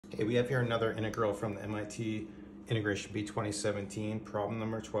Okay, we have here another integral from the MIT Integration Bee 2017, problem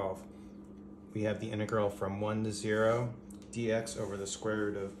number 12. We have the integral from 1 to 0 dx over the square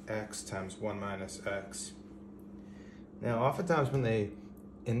root of x times 1 minus x. Now, oftentimes when I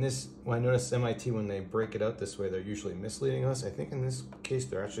notice MIT, when they break it out this way, they're usually misleading us. I think in this case,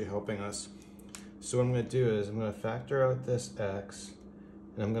 they're actually helping us. So what I'm going to do is I'm going to factor out this x,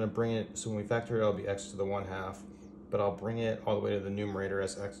 and I'm going to bring it, so when we factor it out, it'll be x to the 1/2, but I'll bring it all the way to the numerator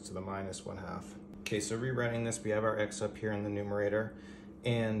as x to the minus 1/2. Okay, so rewriting this, we have our x up here in the numerator,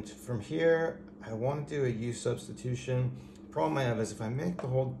 and from here, I want to do a u substitution. The problem I have is if I make the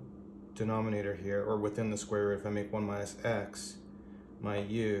whole denominator here, or within the square root, if I make 1 minus x my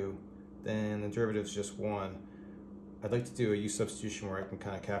u, then the derivative is just 1. I'd like to do a u substitution where I can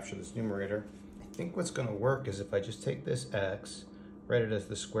kind of capture this numerator. I think what's going to work is if I just take this x, write it as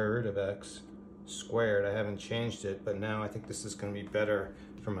the square root of x squared. I haven't changed it, but now I think this is going to be better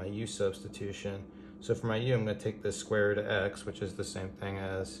for my u substitution. So for my u, I'm going to take the square root of x, which is the same thing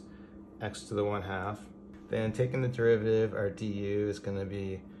as x to the 1/2. Then taking the derivative, our du is going to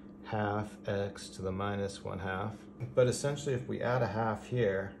be half x to the minus 1/2. But essentially, if we add a half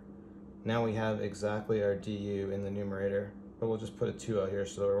here, now we have exactly our du in the numerator. But we'll just put a 2 out here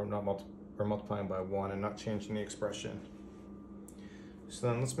so we're multiplying by 1 and not changing the expression. So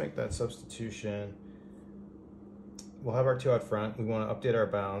then let's make that substitution. We'll have our 2 out front. We want to update our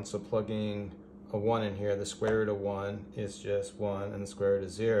bounds, so plugging a 1 in here, the square root of 1 is just 1, and the square root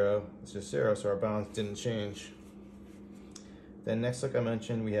of 0 is just 0, so our bounds didn't change. Then next, like I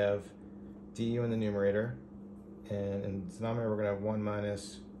mentioned, we have du in the numerator, and in the denominator we're going to have 1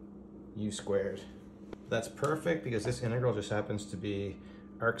 minus u squared. That's perfect because this integral just happens to be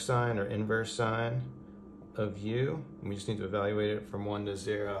arc sine or inverse sine of u, and we just need to evaluate it from 1 to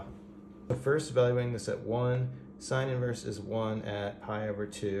 0. So first, evaluating this at 1, sine inverse is 1 at pi over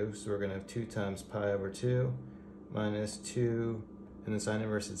 2, so we're going to have 2 times pi over 2 minus 2, and then sine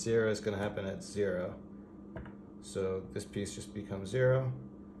inverse at 0 is going to happen at 0. So this piece just becomes 0,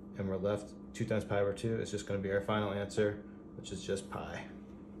 and we're left 2 times pi over 2 is just going to be our final answer, which is just pi.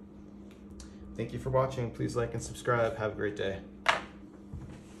 Thank you for watching. Please like and subscribe. Have a great day.